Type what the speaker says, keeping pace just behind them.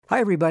Hi,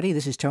 everybody.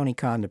 This is Tony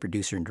Kahn, the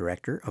producer and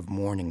director of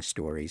Morning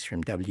Stories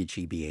from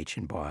WGBH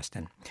in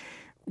Boston.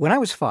 When I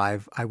was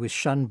 5, I was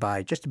shunned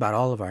by just about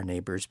all of our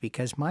neighbors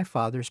because my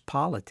father's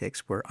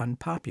politics were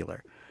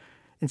unpopular.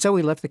 And so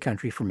we left the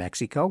country for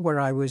Mexico, where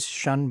I was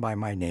shunned by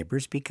my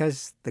neighbors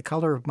because the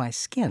color of my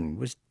skin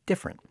was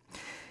different.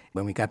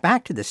 When we got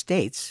back to the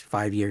States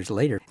 5 years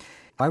later,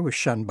 I was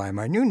shunned by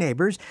my new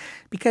neighbors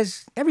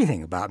because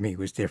everything about me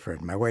was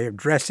different. My way of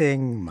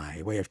dressing,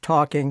 my way of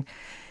talking.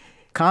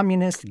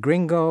 Communist,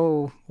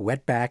 gringo,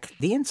 wetback,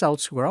 the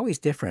insults were always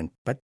different,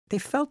 but they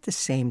felt the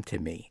same to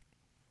me.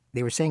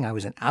 They were saying I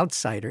was an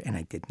outsider and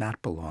I did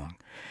not belong.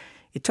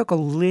 It took a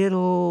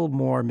little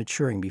more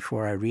maturing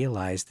before I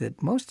realized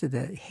that most of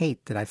the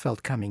hate that I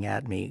felt coming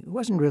at me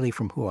wasn't really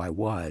from who I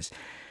was,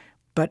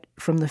 but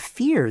from the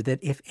fear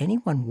that if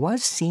anyone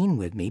was seen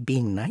with me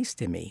being nice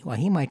to me, well,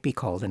 he might be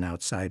called an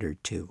outsider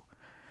too.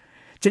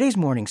 Today's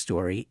morning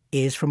story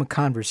is from a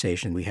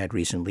conversation we had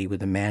recently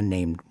with a man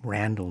named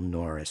Randall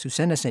Norris, who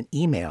sent us an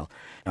email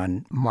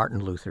on Martin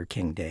Luther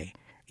King Day.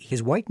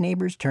 His white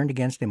neighbors turned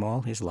against him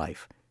all his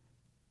life,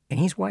 and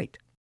he's white.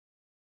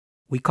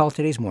 We call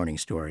today's morning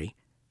story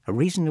A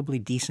Reasonably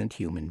Decent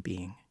Human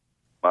Being.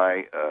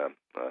 My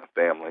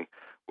family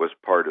was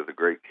part of the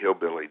great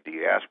hillbilly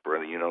diaspora,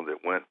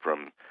 that went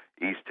from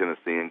East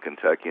Tennessee and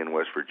Kentucky and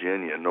West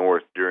Virginia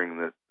north during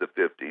the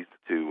 50s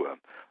to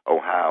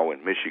Ohio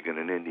and Michigan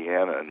and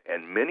Indiana,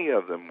 and many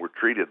of them were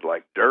treated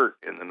like dirt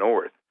in the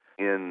north.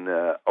 In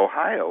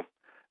Ohio,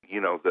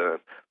 the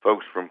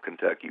folks from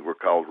Kentucky were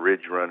called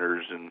ridge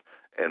runners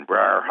and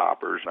briar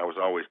hoppers. I was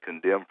always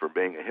condemned for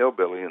being a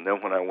hillbilly, and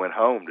then when I went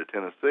home to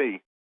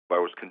Tennessee, I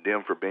was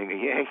condemned for being a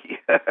Yankee.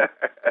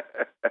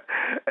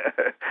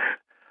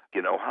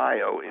 In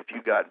Ohio, if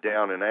you got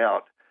down and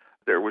out,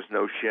 there was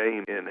no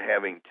shame in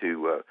having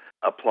to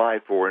apply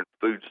for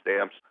food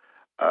stamps.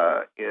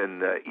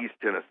 In East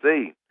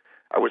Tennessee,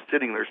 I was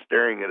sitting there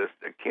staring at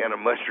a can of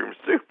mushroom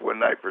soup one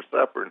night for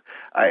supper, and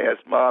I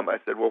asked Mom, I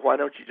said, well, why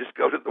don't you just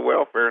go to the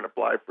welfare and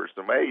apply for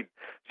some aid?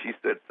 She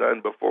said,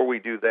 son, before we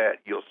do that,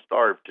 you'll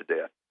starve to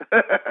death.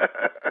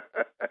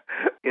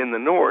 In the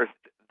North,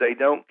 they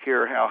don't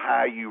care how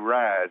high you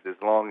rise as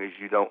long as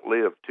you don't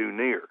live too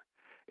near.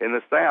 In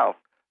the South,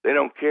 they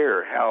don't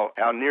care how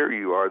near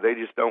you are. They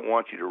just don't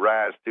want you to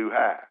rise too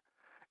high.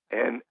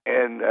 And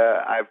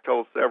I've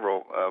told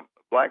several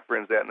black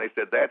friends that, and they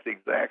said that's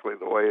exactly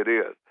the way it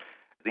is.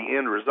 The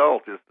end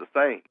result is the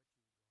same.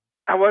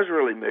 I was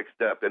really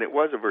mixed up, and it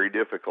was a very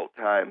difficult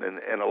time,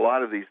 and a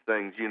lot of these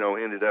things,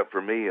 ended up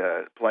for me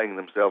playing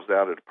themselves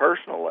out at a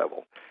personal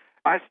level.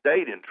 I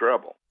stayed in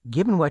trouble.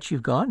 Given what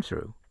you've gone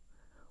through,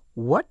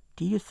 what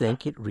do you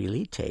think it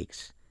really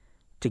takes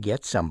to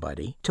get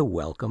somebody to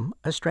welcome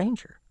a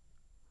stranger?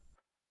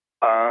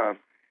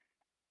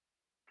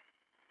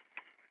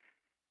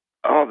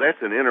 That's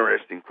an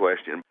interesting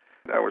question.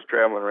 I was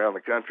traveling around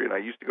the country, and I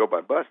used to go by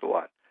bus a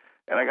lot.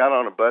 And I got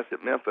on a bus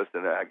at Memphis,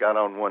 and I got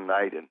on one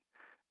night,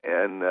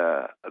 and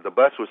the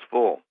bus was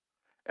full.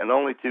 And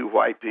only 2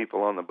 white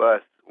people on the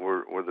bus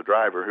were the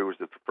driver, who was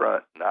at the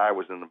front, and I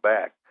was in the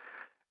back.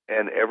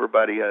 And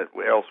everybody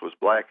else was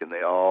black, and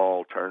they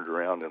all turned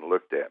around and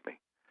looked at me.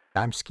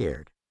 I'm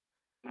scared.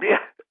 Yeah.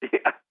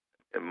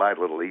 In my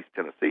little East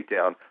Tennessee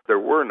town, there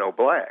were no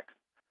blacks.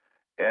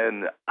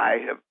 And I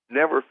have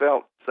never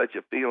felt such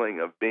a feeling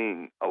of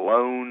being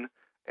alone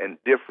and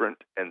different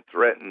and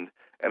threatened.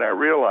 And I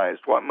realized,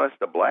 what must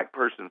a black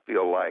person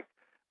feel like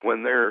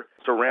when they're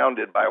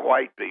surrounded by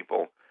white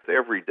people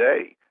every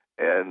day?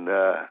 And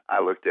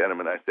I looked at him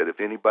and I said, if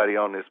anybody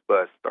on this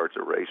bus starts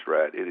a race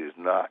riot, it is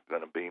not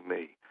going to be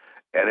me.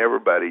 And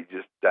everybody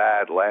just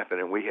died laughing.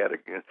 And we had a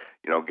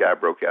guy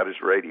broke out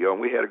his radio,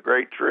 and we had a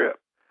great trip.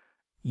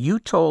 You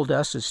told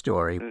us a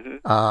story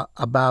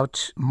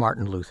about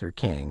Martin Luther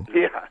King.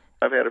 Yeah.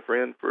 I've had a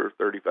friend for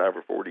 35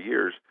 or 40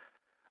 years.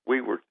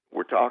 We were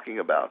talking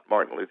about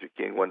Martin Luther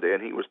King one day,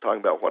 and he was talking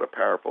about what a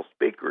powerful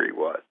speaker he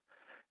was.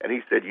 And he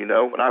said,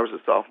 when I was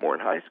a sophomore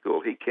in high school,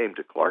 he came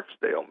to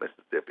Clarksdale,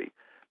 Mississippi,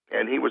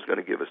 and he was going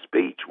to give a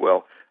speech.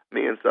 Well,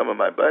 me and some of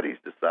my buddies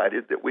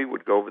decided that we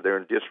would go over there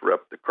and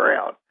disrupt the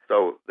crowd.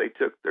 So they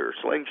took their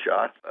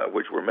slingshots,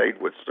 which were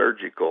made with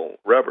surgical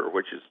rubber,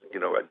 which is,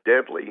 a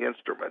deadly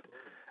instrument,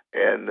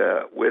 and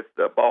with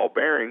ball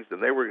bearings,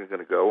 and they were going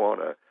to go on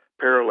a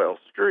parallel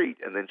street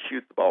and then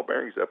shoot the ball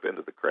bearings up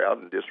into the crowd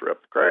and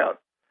disrupt the crowd.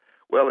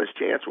 Well, as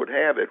chance would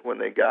have it, when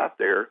they got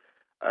there,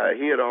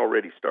 he had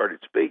already started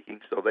speaking,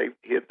 so they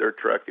hid their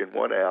truck in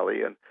one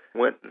alley and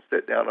went and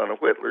sat down on a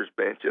whittler's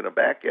bench in a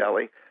back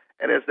alley.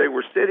 And as they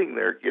were sitting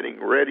there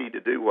getting ready to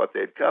do what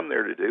they'd come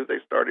there to do, they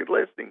started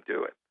listening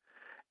to it.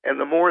 And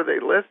the more they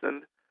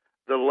listened,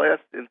 the less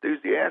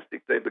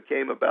enthusiastic they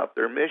became about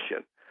their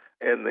mission.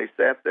 And they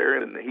sat there,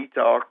 and he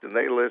talked, and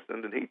they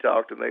listened, and he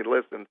talked, and they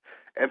listened.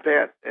 And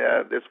Pat,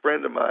 this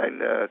friend of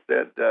mine,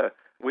 said,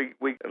 we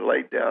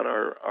laid down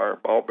our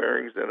ball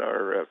bearings and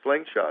our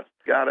slingshots,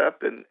 got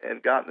up and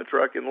got in the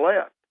truck and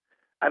left.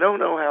 I don't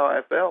know how I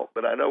felt,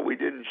 but I know we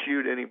didn't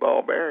shoot any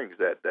ball bearings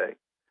that day.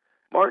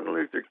 Martin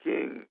Luther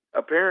King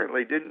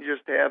apparently didn't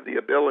just have the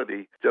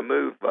ability to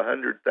move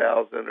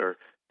 100,000 or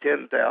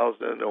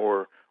 10,000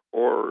 or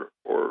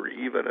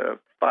even a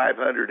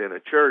 500 in a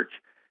church.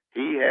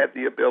 He had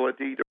the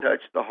ability to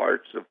touch the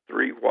hearts of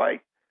 3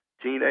 white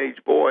teenage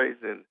boys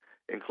in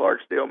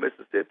Clarksdale,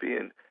 Mississippi,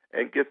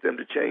 and get them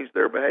to change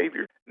their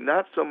behavior.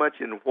 Not so much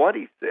in what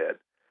he said,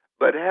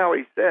 but how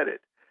he said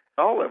it.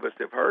 All of us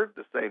have heard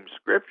the same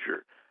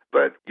scripture,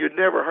 but you'd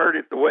never heard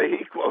it the way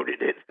he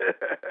quoted it.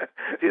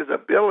 His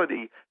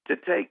ability to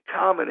take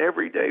common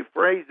everyday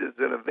phrases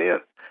and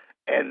events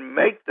and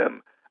make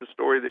them a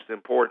story that's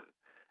important.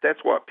 That's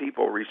what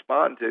people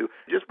respond to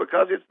just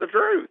because it's the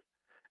truth.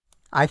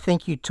 I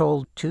think you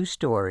told 2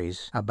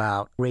 stories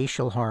about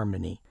racial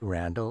harmony,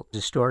 Randall.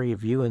 The story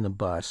of you in the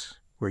bus,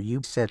 where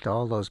you said to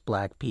all those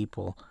black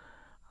people,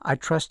 I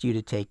trust you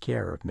to take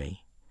care of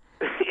me.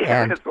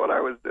 Yeah, that's what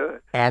I was doing.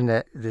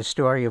 And the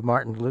story of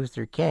Martin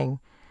Luther King,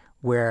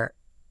 where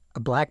a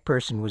black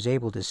person was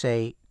able to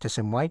say to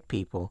some white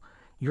people,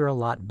 you're a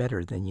lot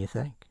better than you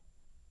think.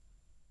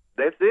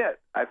 That's it.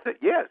 I think,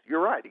 yes,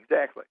 you're right,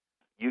 exactly.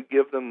 You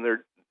give them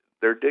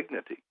their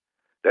dignity.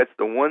 That's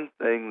the one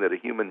thing that a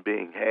human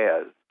being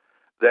has,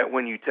 that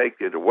when you take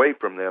it away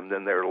from them,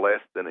 then they're less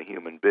than a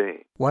human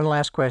being. One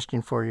last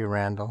question for you,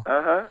 Randall.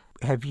 Uh-huh.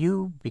 Have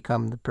you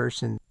become the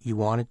person you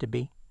wanted to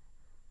be?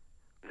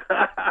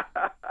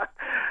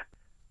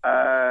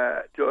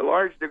 To a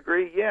large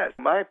degree, yes.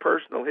 My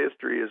personal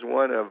history is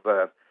one of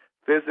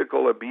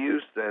physical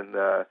abuse and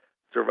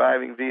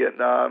surviving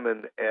Vietnam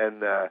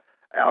and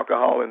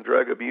alcohol and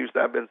drug abuse.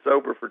 I've been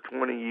sober for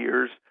 20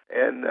 years,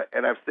 and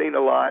I've seen a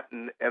lot,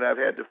 and I've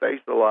had to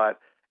face a lot.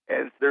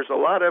 And there's a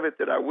lot of it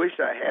that I wish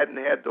I hadn't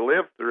had to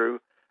live through,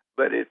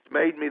 but it's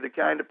made me the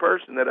kind of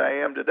person that I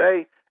am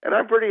today, and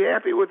I'm pretty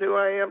happy with who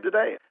I am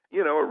today.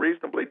 You know, a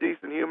reasonably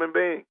decent human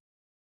being.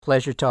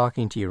 Pleasure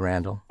talking to you,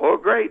 Randall. Well,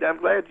 great. I'm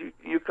glad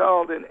you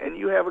called, and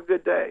you have a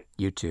good day.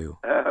 You too.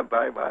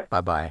 Bye-bye.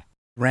 Bye-bye.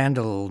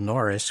 Randall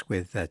Norris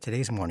with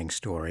today's morning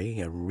story,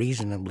 a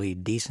reasonably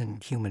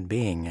decent human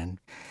being. And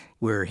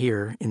we're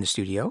here in the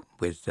studio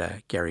with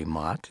Gary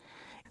Mott.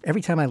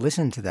 Every time I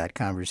listen to that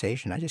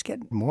conversation, I just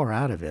get more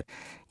out of it.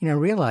 You know,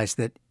 realize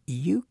that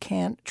you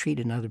can't treat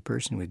another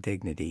person with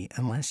dignity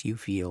unless you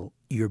feel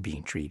you're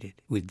being treated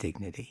with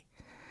dignity.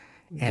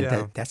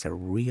 And that's a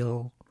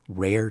real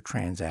rare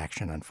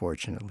transaction,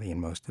 unfortunately, in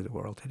most of the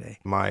world today.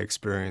 My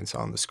experience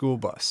on the school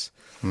bus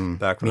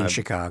back when in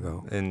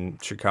Chicago. In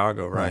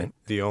Chicago, right?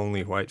 The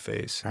only white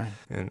face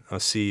and a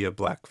sea of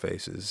black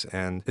faces.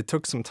 And it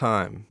took some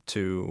time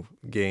to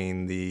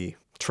gain the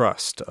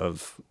trust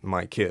of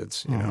my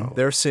kids. You know,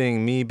 they're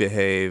seeing me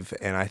behave,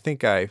 and I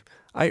think I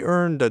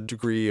earned a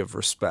degree of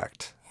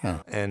respect.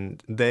 Yeah.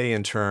 And they,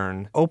 in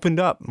turn, opened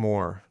up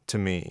more to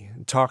me,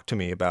 talked to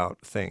me about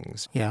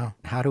things. Yeah.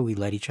 How do we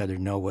let each other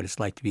know what it's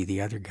like to be the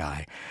other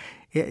guy?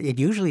 It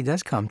usually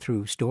does come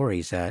through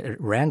stories.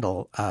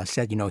 Randall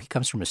said, you know, he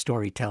comes from a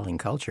storytelling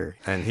culture.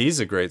 And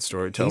he's a great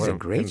storyteller himself. He's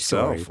a great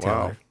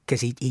storyteller.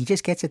 Because he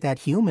just gets at that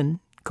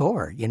human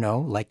core, you know,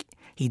 like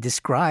he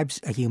describes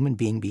a human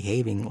being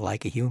behaving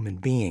like a human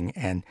being.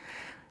 And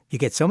you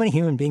get so many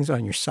human beings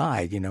on your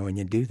side, you know, when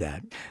you do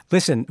that.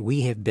 Listen,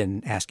 we have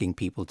been asking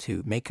people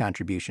to make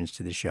contributions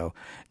to the show.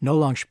 No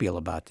long spiel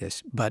about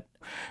this, but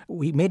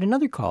we made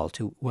another call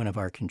to one of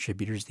our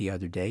contributors the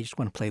other day. Just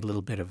want to play a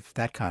little bit of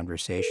that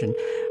conversation.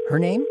 Her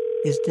name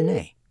is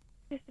Danae.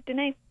 This is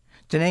Danae.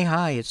 Danae,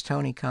 hi, it's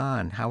Tony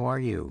Khan. How are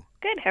you?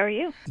 Good, how are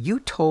you?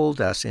 You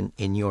told us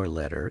in your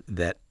letter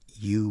that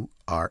you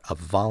are a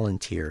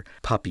volunteer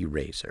puppy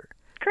raiser.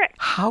 Correct.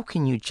 How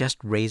can you just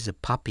raise a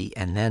puppy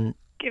and then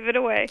give it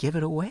away? Give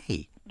it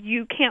away.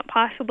 You can't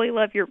possibly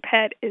love your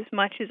pet as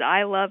much as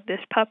I love this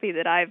puppy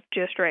that I've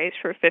just raised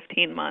for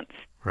 15 months.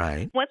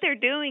 Right. What they're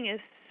doing is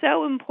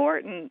so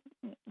important.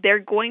 They're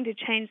going to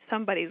change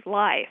somebody's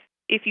life.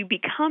 If you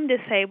become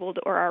disabled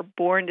or are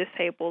born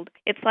disabled,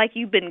 it's like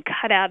you've been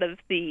cut out of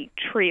the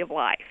tree of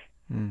life.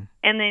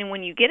 And then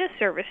when you get a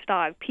service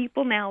dog,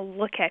 people now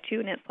look at you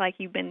and it's like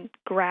you've been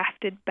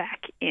grafted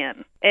back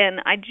in. And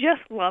I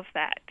just love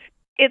that.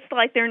 It's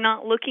like they're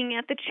not looking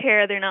at the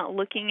chair, they're not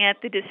looking at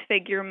the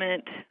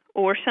disfigurement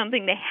or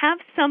something. They have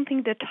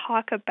something to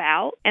talk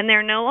about, and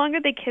they're no longer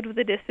the kid with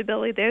a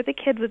disability, they're the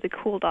kid with the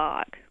cool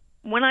dog.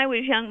 When I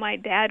was young, my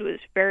dad was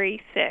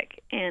very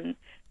sick, and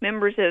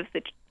members of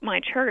my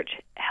church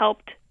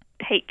helped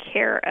take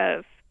care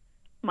of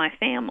my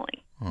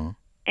family.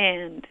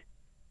 And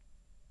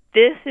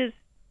this is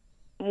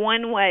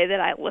one way that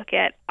I look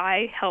at,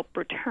 I help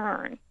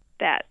return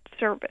that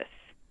service.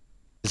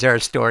 Is there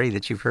a story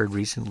that you've heard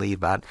recently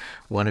about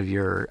one of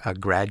your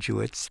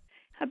graduates?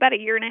 About a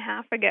year and a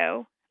half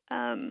ago,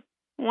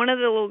 one of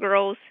the little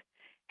girls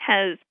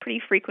has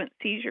pretty frequent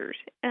seizures.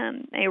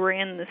 They were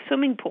in the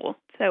swimming pool,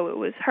 so it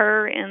was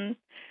her and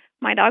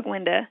my dog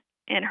Linda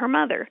and her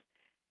mother.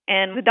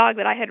 And the dog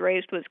that I had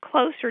raised was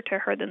closer to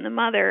her than the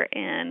mother,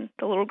 and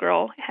the little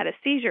girl had a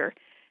seizure.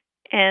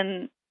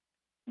 And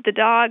the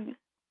dog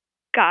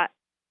got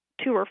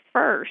to her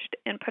first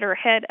and put her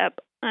head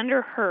up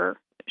under her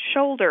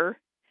shoulder,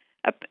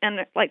 up in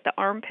like the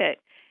armpit,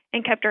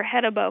 and kept her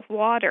head above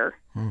water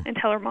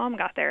until her mom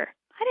got there.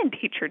 I didn't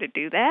teach her to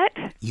do that.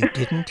 You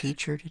didn't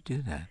teach her to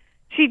do that?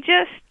 She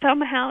just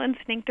somehow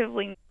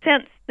instinctively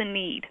sensed the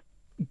need.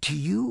 Do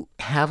you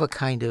have a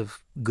kind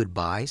of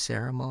goodbye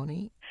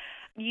ceremony?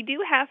 You do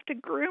have to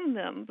groom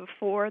them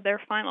before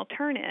their final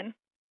turn-in.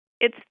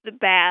 It's the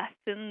bath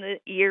and the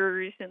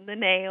ears and the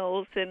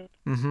nails and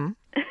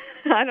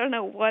I don't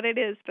know what it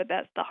is, but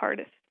that's the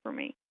hardest for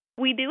me.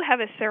 We do have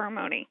a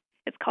ceremony.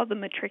 It's called the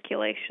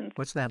matriculation.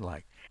 What's that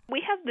like?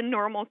 We have the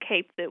normal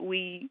cape that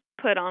we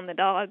put on the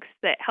dogs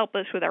that help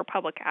us with our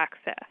public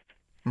access,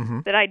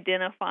 that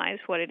identifies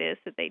what it is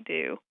that they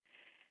do.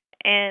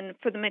 And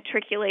for the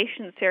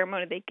matriculation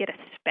ceremony, they get a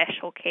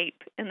special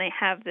cape, and they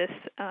have this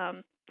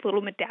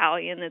little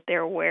medallion that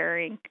they're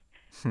wearing.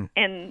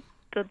 And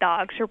the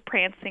dogs are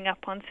prancing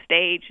up on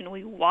stage, and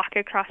we walk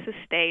across the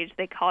stage.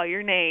 They call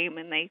your name,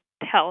 and they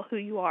tell who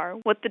you are,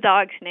 what the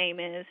dog's name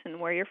is, and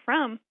where you're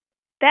from.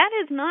 That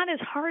is not as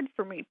hard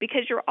for me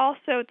because you're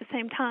also at the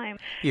same time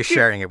you're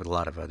sharing it with a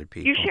lot of other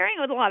people. You're sharing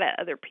it with a lot of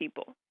other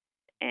people,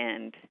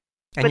 and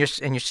you're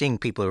seeing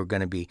people who are going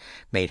to be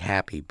made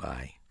happy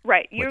by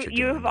right. What You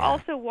you're have doing,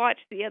 also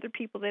watched the other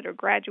people that are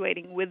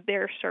graduating with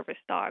their service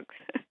dogs.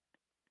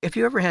 Have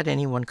you ever had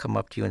anyone come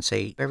up to you and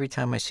say, "Every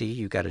time I see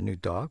you, you got a new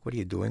dog? What are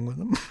you doing with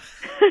them?"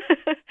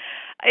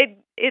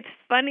 It's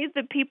funny,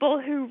 the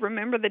people who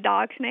remember the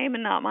dog's name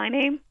and not my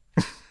name,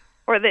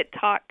 or that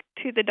talk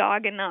to the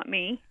dog and not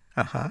me.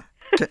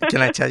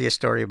 Can I tell you a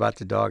story about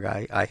the dog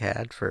I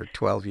had for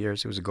 12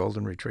 years? It was a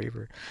golden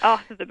retriever.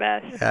 Oh, the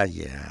best.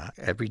 Yeah.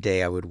 Every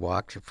day I would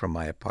walk from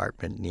my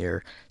apartment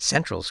near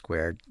Central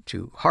Square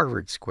to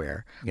Harvard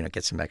Square,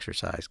 get some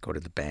exercise, go to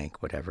the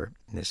bank, whatever.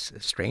 And this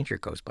stranger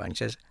goes by and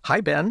says,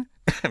 "Hi, Ben,"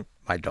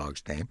 my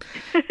dog's name.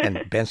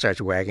 And Ben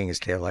starts wagging his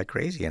tail like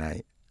crazy. And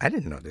I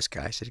didn't know this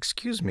guy. I said,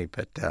 "Excuse me,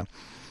 but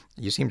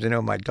you seem to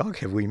know my dog.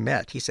 Have we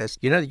met?" He says,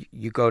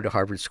 "You go to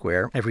Harvard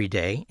Square every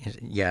day." He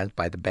said, "Yeah,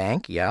 by the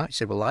bank." "Yeah." He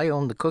said, "Well, I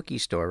own the cookie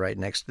store right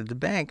next to the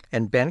bank."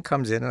 And Ben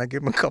comes in and I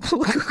give him a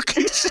couple of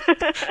cookies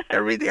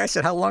every day. I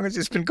said, "How long has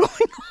this been going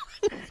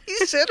on?"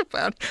 He said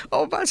about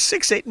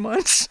 6-8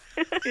 months.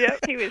 Yep,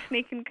 he was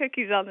sneaking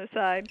cookies on the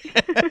side.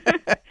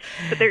 But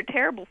they're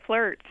terrible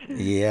flirts.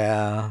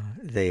 Yeah,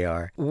 they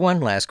are.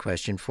 One last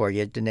question for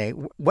you, Danae.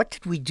 What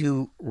did we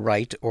do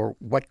right, or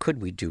what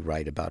could we do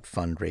right about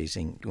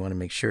fundraising? You want to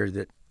make sure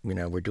that,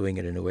 we're doing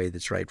it in a way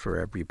that's right for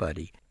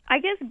everybody. I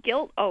guess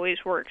guilt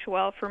always works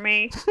well for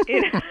me.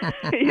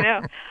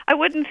 I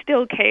wouldn't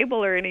steal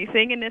cable or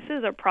anything, and this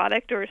is a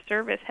product or a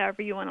service,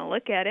 however you want to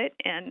look at it.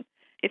 And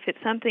if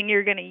it's something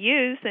you're going to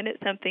use, then it's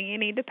something you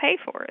need to pay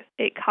for.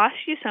 It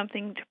costs you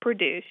something to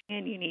produce,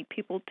 and you need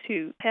people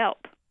to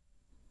help.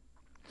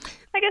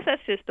 I guess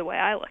that's just the way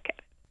I look at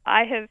it.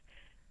 I have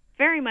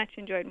very much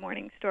enjoyed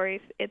Morning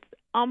Stories. It's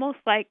almost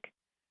like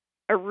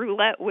a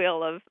roulette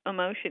wheel of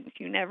emotions.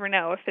 You never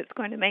know if it's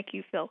going to make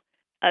you feel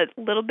a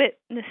little bit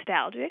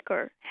nostalgic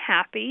or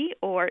happy,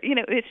 or,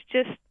 it's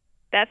just,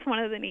 that's one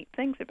of the neat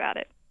things about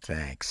it.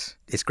 Thanks.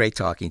 It's great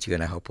talking to you,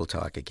 and I hope we'll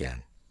talk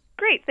again.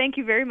 Great. Thank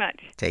you very much.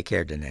 Take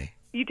care, Danae.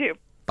 You too.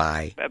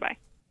 Bye. Bye-bye.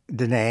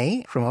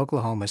 Danae from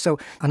Oklahoma. So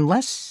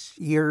unless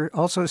you're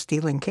also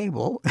stealing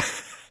cable,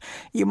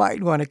 you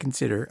might want to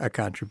consider a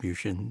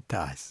contribution to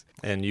us.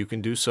 And you can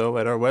do so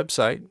at our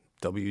website,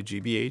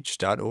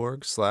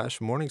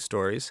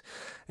 wgbh.org/morningstories.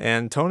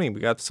 And Tony, we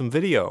got some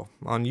video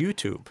on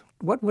YouTube.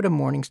 What would a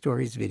Morning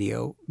Stories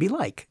video be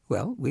like?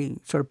 Well, we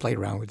sort of played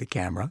around with the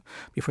camera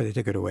before they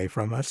took it away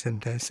from us,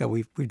 and so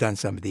we've done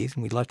some of these,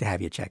 and we'd love to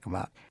have you check them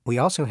out. We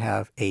also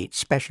have a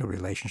special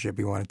relationship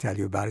we want to tell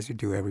you about, as we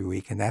do every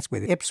week, and that's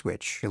with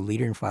Ipswitch, a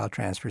leader in file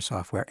transfer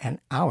software,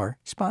 and our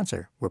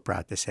sponsor, we're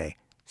proud to say,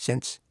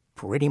 since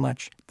pretty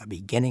much the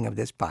beginning of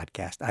this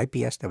podcast,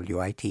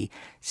 ipswitch.com.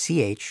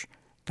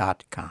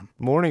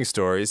 Morning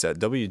Stories at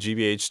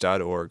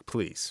wgbh.org.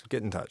 Please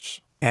get in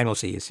touch. And we'll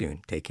see you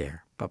soon. Take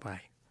care.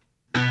 Bye-bye.